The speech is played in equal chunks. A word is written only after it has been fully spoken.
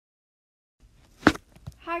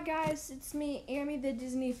Hi guys, it's me, Amee the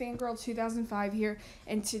Disney Fangirl 2005 here,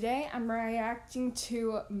 and today I'm reacting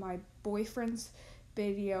to my boyfriend's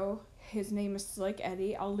video. His name is Slick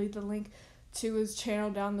Eddie. I'll leave the link to his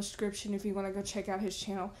channel down in the description if you want to go check out his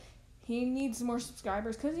channel. He needs more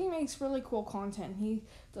subscribers because he makes really cool content. He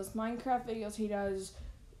does Minecraft videos, he does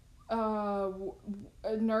Nerf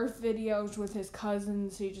videos with his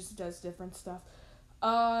cousins, he just does different stuff.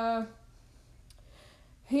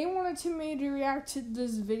 He wanted me to react to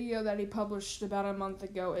this video that he published about a month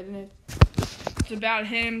ago, and it's about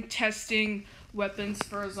him testing weapons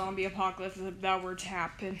for a zombie apocalypse if that were to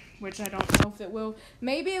happen, which I don't know if it will.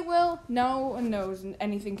 Maybe it will. No one knows, and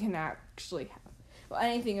anything can actually happen. Well,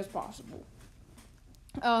 anything is possible.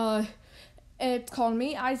 It's called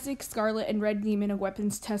Me, Isaac, Scarlet, and Red Demon of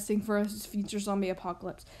Weapons Testing for a Future Zombie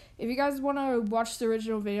Apocalypse. If you guys want to watch the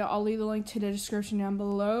original video, I'll leave the link to the description down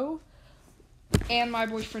below. And my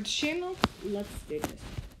boyfriend's channel. Let's do this.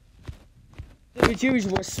 YouTubers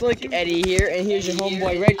were Slick Eddie here, and here's your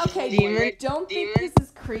homeboy Red Demon. Don't think this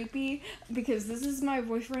is creepy, because this is my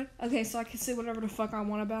boyfriend. Okay, so I can say whatever the fuck I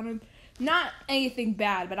want about him. Not anything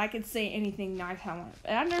bad, but I can say anything nice I want.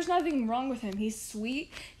 And there's nothing wrong with him. He's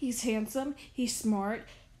sweet, he's handsome, he's smart,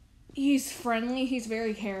 he's friendly, he's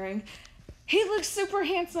very caring. He looks super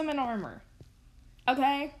handsome in armor.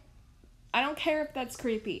 Okay? I don't care if that's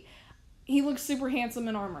creepy. He looks super handsome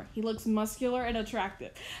in armor. He looks muscular and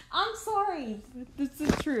attractive. I'm sorry. This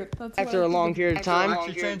is true. That's After a long period of time. I'm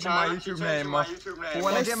actually changing my YouTube name.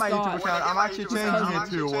 When I get my YouTube account, I'm actually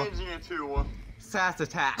changing it to Sass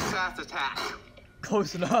Attack.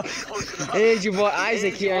 Close enough. It is your boy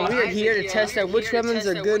Isaac here, and we are here to test out which weapons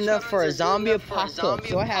are good enough for a zombie apocalypse.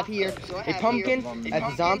 So I have here a pumpkin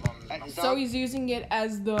as a zombie. So he's using it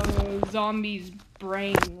as the zombie's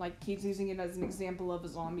brain, like he's using it as an example of a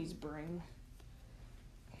zombie's brain.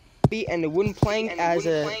 And the wooden plank as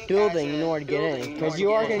a building in order to get in, because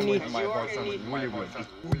you are gonna need. And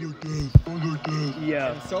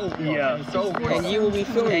you will be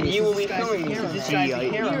filming.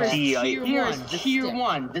 Here's tier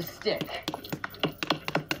one, the stick.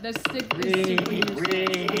 The stick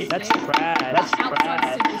is That's trash.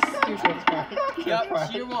 Yup,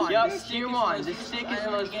 tier one. The stick is the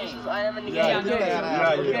most useless item in the game.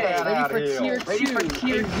 Ready for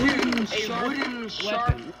tier two, a wooden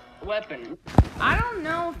sharp weapon. I don't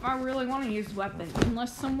know if I really want to use weapons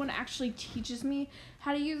unless someone actually teaches me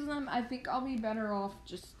how to use them. I think I'll be better off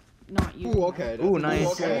just not using them. Okay. Ooh,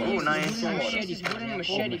 nice. Machete,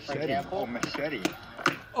 for example. Machete.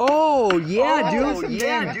 Oh, yeah, dude.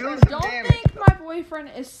 Don't think my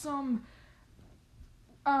boyfriend is some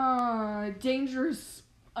dangerous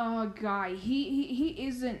guy. He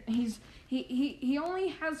isn't. He only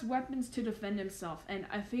has weapons to defend himself, and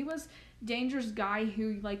if he was dangerous guy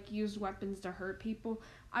who used weapons to hurt people,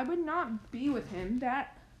 I would not be with him.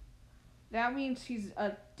 That means he's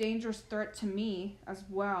a dangerous threat to me as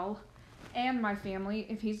well and my family.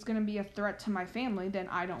 If he's gonna be a threat to my family, then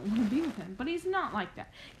I don't want to be with him. But he's not like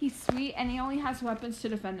that. He's sweet and he only has weapons to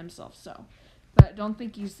defend himself. So, but don't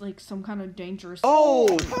think he's some kind of dangerous.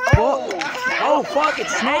 Oh, fuck it,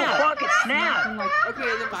 snap. Okay,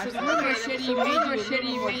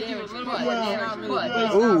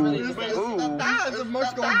 That is a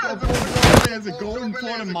much going as a golden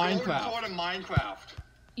sword in Minecraft.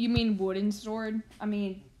 You mean wooden sword? I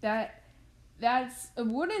mean that's a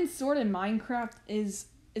wooden sword in Minecraft is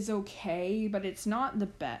okay, but it's not the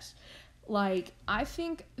best. I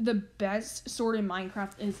think the best sword in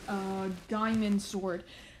Minecraft is a diamond sword,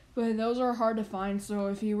 but those are hard to find. So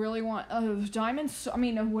if you really want a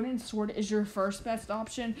wooden sword is your first best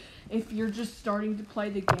option if you're just starting to play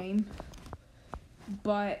the game.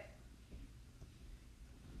 But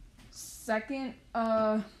second,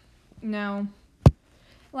 no.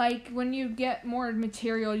 When you get more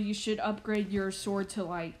material, you should upgrade your sword to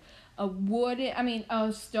a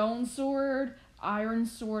stone sword, iron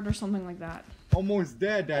sword, or something like that. Almost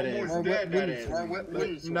dead, that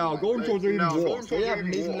is. No, golden swords are even worse. They have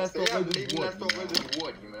amazing leftovers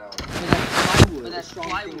wood. But that's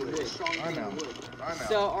plywood. I know.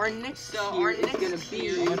 So our next is gonna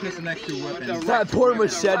be. What's the next two weapons? That poor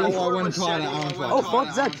machete. Oh, I want to try that. Oh, fuck,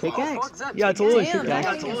 is that pickaxe? Yeah, it's a little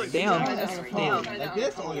pickaxe. Damn. Like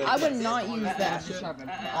this? I would not use that.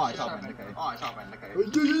 Oh, it's happening.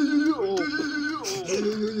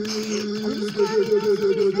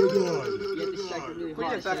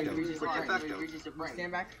 Pretty effective.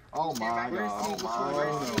 Stand back. Oh my god.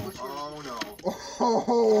 Oh no.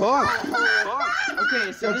 Fuck.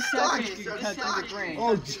 Okay, so this section you can cut through the brain.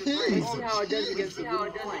 Oh This jeez. is how it does against the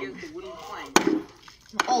wooden plank.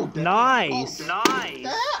 Oh, Nice.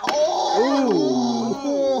 that.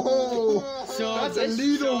 Oh. a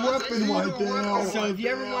lethal weapon right there. So if you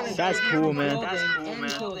ever want to, That's cool, man.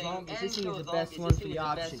 Kill zombies, this thing is the best one for the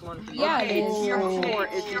option. Yeah, it is.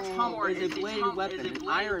 It's a bladed weapon, an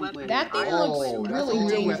iron blade. That thing looks really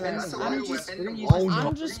dangerous.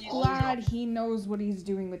 I'm just glad he knows what he's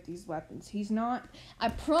doing with these weapons. He's not. I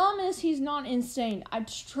promise he's not insane.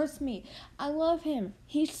 Trust me. I love him.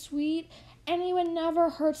 He's sweet. And he would never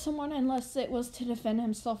hurt someone unless it was to defend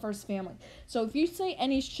himself or his family. So if you say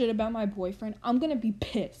any shit about my boyfriend, I'm gonna be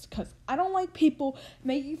pissed. Because I don't like people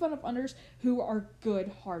making fun of others who are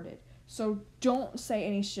good-hearted. So don't say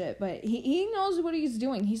any shit. But he knows what he's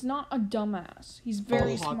doing. He's not a dumbass. He's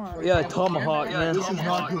very smart. Yeah, tomahawk, man. This is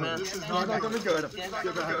not good. This is not gonna be good. Get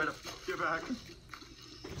back.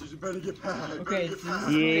 You better get back. Okay, so this is Yeah.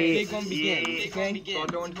 big one begins. Okay.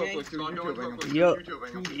 Don't publish to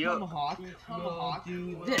YouTube. Yup. Tomahawk.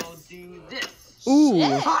 Do this. Ooh.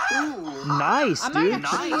 Shit. Nice, I might dude.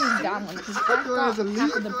 actually use that one because that got half of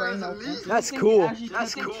the brain open. That's cool.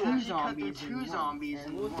 That's cool. Two zombies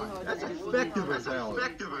and one. That's effective as hell.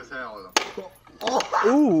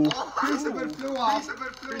 Ooh. Piece of it flew off.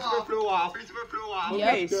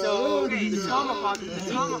 Okay, so the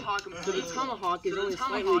tomahawk is only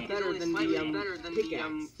slightly better than the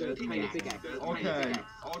pickaxe, the tiny pickaxe. Okay.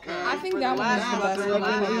 I think that one is the best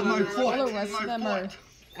weapon. All the rest of them are.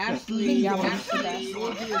 Actually, that one's the best. you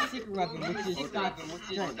will do a secret weapon, which is Scott's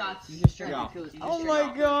strength. You just try to kill his Oh my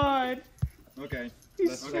god. Okay. He's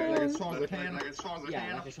Let's like a strong as a can.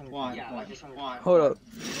 Yeah, like a strong One. Hold up.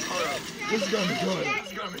 This is gonna be good.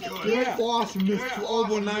 Get awesomeness to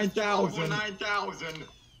over 9,000. Shit,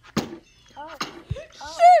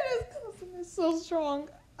 his cousin is so strong.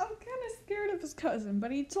 I'm kind of scared of his cousin, but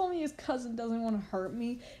he told me his cousin doesn't want to hurt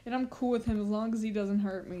me, and I'm cool with him as long as he doesn't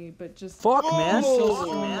hurt me, but just... Fuck, man. So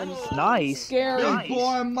strong and Nice. scary. Big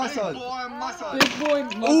boy muscle. Big boy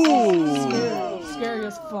muscle. Scary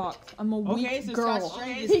as fuck. I'm a weak girl.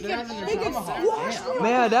 strength He is better can than the squash me.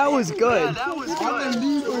 Man, that was good. I'm a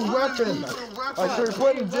lethal weapon. I should have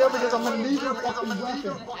put in jail because I'm a lethal fucking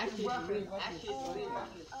weapon.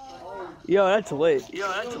 Yo, that's lit. Stay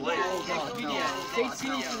tuned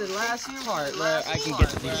for the last part where I can get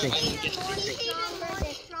to these things.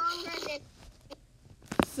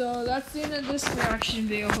 So that's the end of this reaction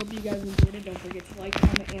video. Hope you guys enjoyed it. Don't forget to like,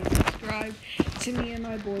 comment, and subscribe to me and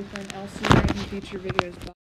my boyfriend. I'll see you guys in future videos. Bye.